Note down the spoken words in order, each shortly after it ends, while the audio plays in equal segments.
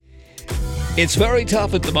It's very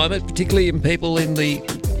tough at the moment, particularly in people in the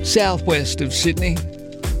southwest of Sydney,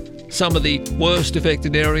 some of the worst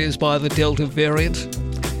affected areas by the Delta variant.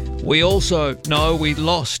 We also know we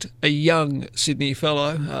lost a young Sydney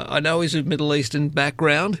fellow. I know he's of Middle Eastern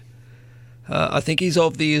background. I think he's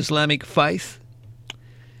of the Islamic faith.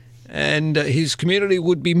 And his community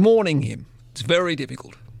would be mourning him. It's very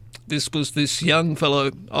difficult. This was this young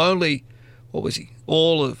fellow, only,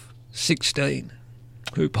 all of 16,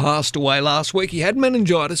 who passed away last week. He had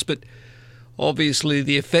meningitis, but obviously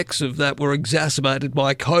the effects of that were exacerbated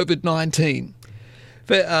by Covid-19.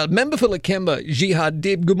 Member for Lakemba, Jihad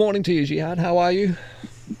Dib. Good morning to you, Jihad. How are you?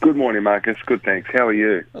 Good morning, Marcus. Good, thanks. How are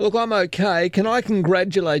you? Look, I'm okay. Can I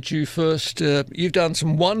congratulate you first? You've done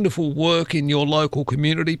some wonderful work in your local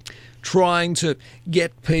community, trying to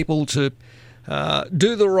get people to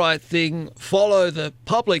do the right thing, follow the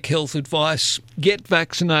public health advice, get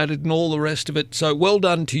vaccinated and all the rest of it. So well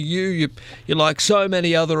done to you. You're like so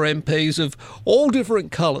many other MPs of all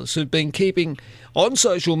different colours who've been keeping, on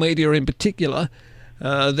social media in particular,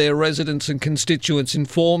 their residents and constituents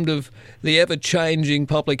informed of the ever-changing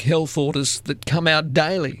public health orders that come out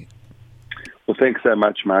daily. Well, thanks so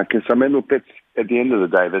much, Marcus. I mean, look, that's, at the end of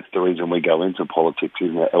the day, that's the reason we go into politics,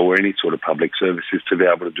 isn't it? Or any sort of public service, is to be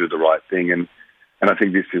able to do the right thing. And I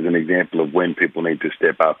think this is an example of when people need to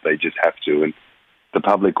step up. They just have to. And the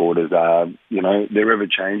public orders are, they're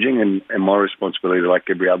ever-changing. And my responsibility, like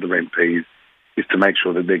every other MP, is to make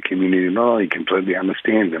sure that their community not only completely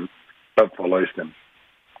understands them, but follows them.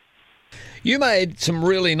 You made some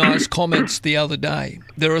really nice comments the other day.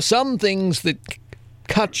 There are some things that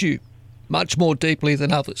cut you much more deeply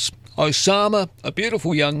than others. Osama, a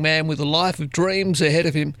beautiful young man with a life of dreams ahead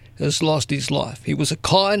of him, has lost his life. He was a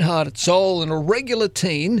kind-hearted soul and a regular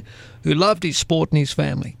teen who loved his sport and his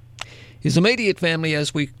family. His immediate family,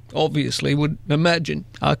 as we obviously would imagine,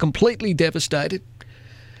 are completely devastated.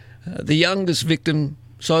 The youngest victim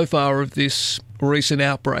so far of this recent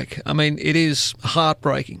outbreak. I mean, it is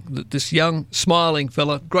heartbreaking that this young, smiling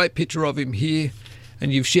fella, great picture of him here,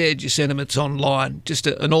 and you've shared your sentiments online. Just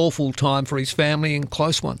an awful time for his family and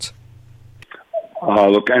close ones.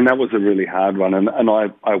 Oh, look, and that was a really hard one, and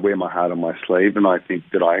I wear my heart on my sleeve, and I think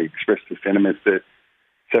that I expressed the sentiments that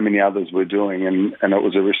so many others were doing, and it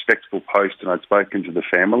was a respectful post, and I'd spoken to the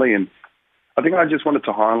family, and I think I just wanted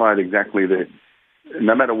to highlight exactly that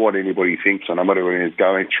no matter what anybody thinks or no matter what is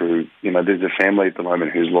going through, there's a family at the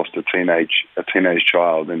moment who's lost a teenage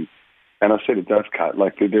child, and I said it does cut.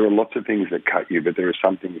 Like, there are lots of things that cut you, but there are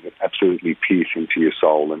some things that absolutely pierce into your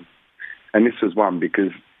soul, and this was one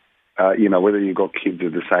because, whether you've got kids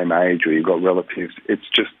of the same age or you've got relatives, it's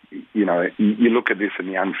just, you look at this and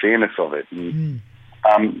the unfairness of it. And,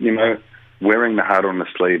 wearing the heart on the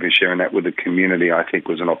sleeve and sharing that with the community, I think,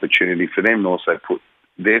 was an opportunity for them to also put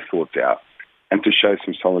their thoughts out and to show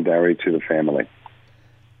some solidarity to the family.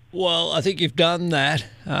 Well, I think you've done that.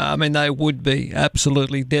 They would be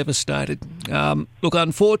absolutely devastated. Look,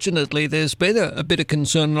 unfortunately, there's been a bit of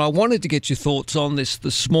concern, and I wanted to get your thoughts on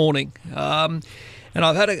this morning. And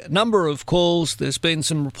I've had a number of calls. There's been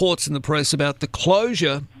some reports in the press about the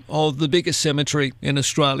closure of the biggest cemetery in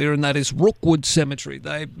Australia, and that is Rockwood Cemetary.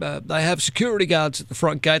 They have security guards at the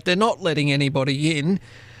front gate. They're not letting anybody in.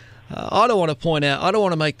 I don't want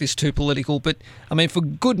to make this too political, but, for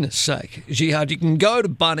goodness sake, Jihad, you can go to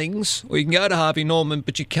Bunnings or you can go to Harvey Norman,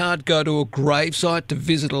 but you can't go to a gravesite to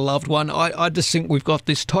visit a loved one. I just think we've got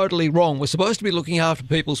this totally wrong. We're supposed to be looking after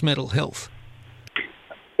people's mental health.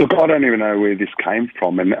 Look, I don't even know where this came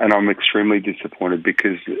from, and I'm extremely disappointed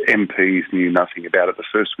because MPs knew nothing about it. The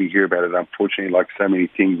first we hear about it, unfortunately, like so many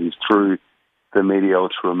things, is through the media or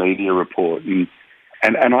through a media report.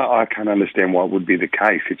 And I can't understand why it would be the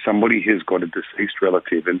case. If somebody has got a deceased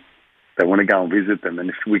relative and they want to go and visit them, and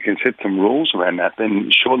if we can set some rules around that, then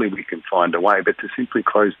surely we can find a way. But to simply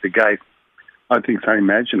close the gate, I think it's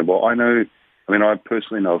unimaginable. I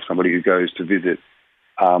personally know of somebody who goes to visit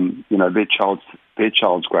their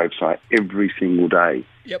child's gravesite every single day.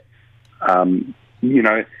 Yep.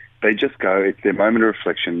 They just go, it's their moment of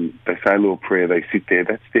reflection, they say a little prayer, they sit there.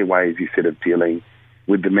 That's their way, as you said, of dealing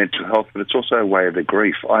with the mental health, but it's also a way of the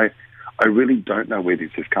grief. I really don't know where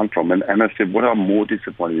this has come from. And I said, what I'm more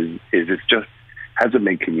disappointed is it just hasn't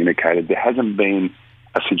been communicated. There hasn't been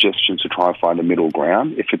a suggestion to try and find a middle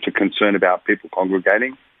ground. If it's a concern about people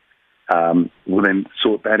congregating, we'll then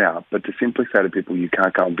sort that out. But to simply say to people, you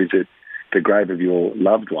can't go and visit the grave of your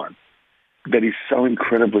loved one, that is so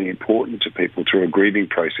incredibly important to people through a grieving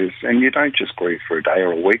process. And you don't just grieve for a day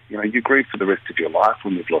or a week. You grieve for the rest of your life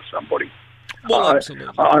when you've lost somebody. Well,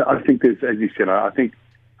 absolutely. I think there's, as you said, I think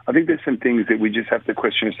there's some things that we just have to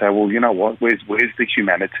question and say, well, you know what? Where's the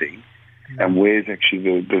humanity and where's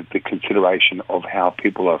actually the consideration of how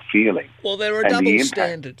people are feeling? Well, there are double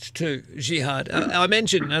standards too, Jihad. I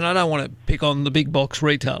mentioned, and I don't want to pick on the big box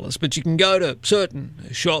retailers, but you can go to certain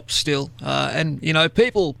shops still, and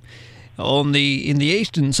people in the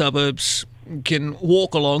eastern suburbs can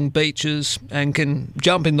walk along beaches and can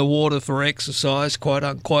jump in the water for exercise, quote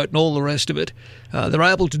unquote, and all the rest of it. They're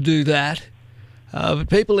able to do that, but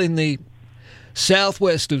people in the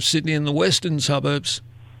southwest of Sydney and the western suburbs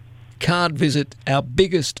can't visit our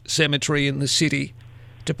biggest cemetery in the city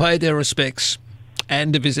to pay their respects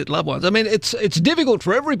and to visit loved ones. I mean, it's difficult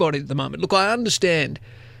for everybody at the moment. Look, I understand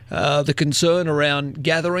the concern around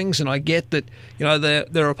gatherings, and I get that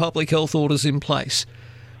there are public health orders in place.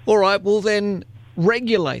 All right, well then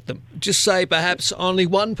regulate them. Just say perhaps only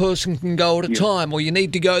one person can go at a time, or you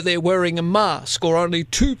need to go there wearing a mask, or only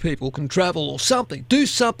two people can travel, or something. Do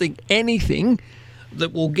something, anything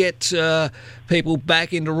that will get people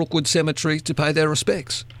back into Rockwood Cemetery to pay their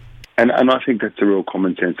respects. And I think that's a real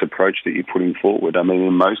common sense approach that you're putting forward. I mean,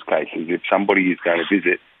 in most cases, if somebody is going to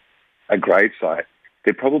visit a gravesite,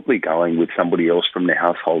 they're probably going with somebody else from their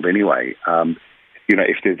household anyway.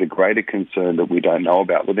 If there's a greater concern that we don't know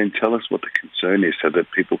about, well, then tell us what the concern is so that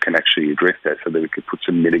people can actually address that, so that we could put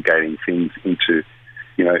some mitigating things into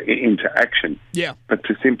action. Yeah. But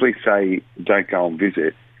to simply say, don't go and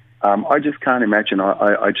visit, I just can't imagine.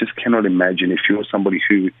 I just cannot imagine if you're somebody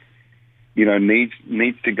who,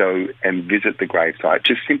 needs to go and visit the gravesite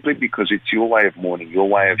just simply because it's your way of mourning, your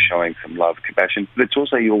way of showing some love, compassion, but it's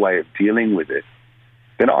also your way of dealing with it.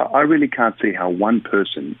 Then I really can't see how one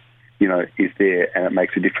person, is there and it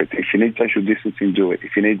makes a difference. If you need social distancing, do it.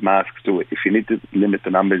 If you need masks, do it. If you need to limit the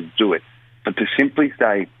numbers, do it. But to simply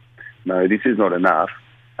say, no, this is not enough,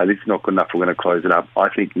 this is not good enough, we're going to close it up, I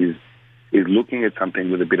think is looking at something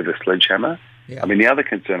with a bit of a sledgehammer. Yeah. I mean, the other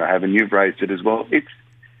concern I have, and you've raised it as well,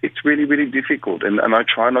 it's really, really difficult. And I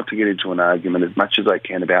try not to get into an argument as much as I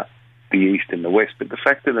can about the East and the West. But the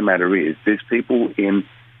fact of the matter is there's people in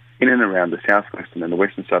and around the southwestern and the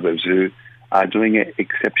western suburbs who are doing it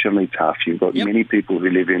exceptionally tough. You've got many people who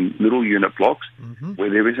live in little unit blocks where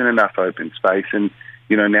there isn't enough open space. And,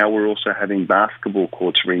 now we're also having basketball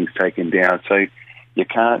courts rings taken down. So you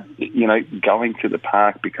can't, going to the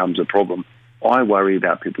park becomes a problem. I worry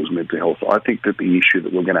about people's mental health. I think that the issue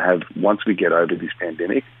that we're going to have once we get over this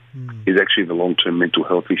pandemic is actually the long-term mental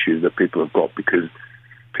health issues that people have got, because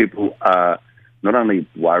people are not only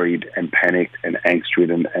worried and panicked and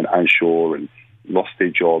angst-ridden and unsure and lost their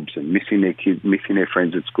jobs and missing their kids, missing their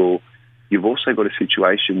friends at school. You've also got a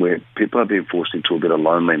situation where people are being forced into a bit of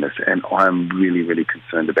loneliness, and I'm really, really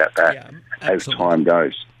concerned about that as time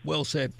goes. Well said.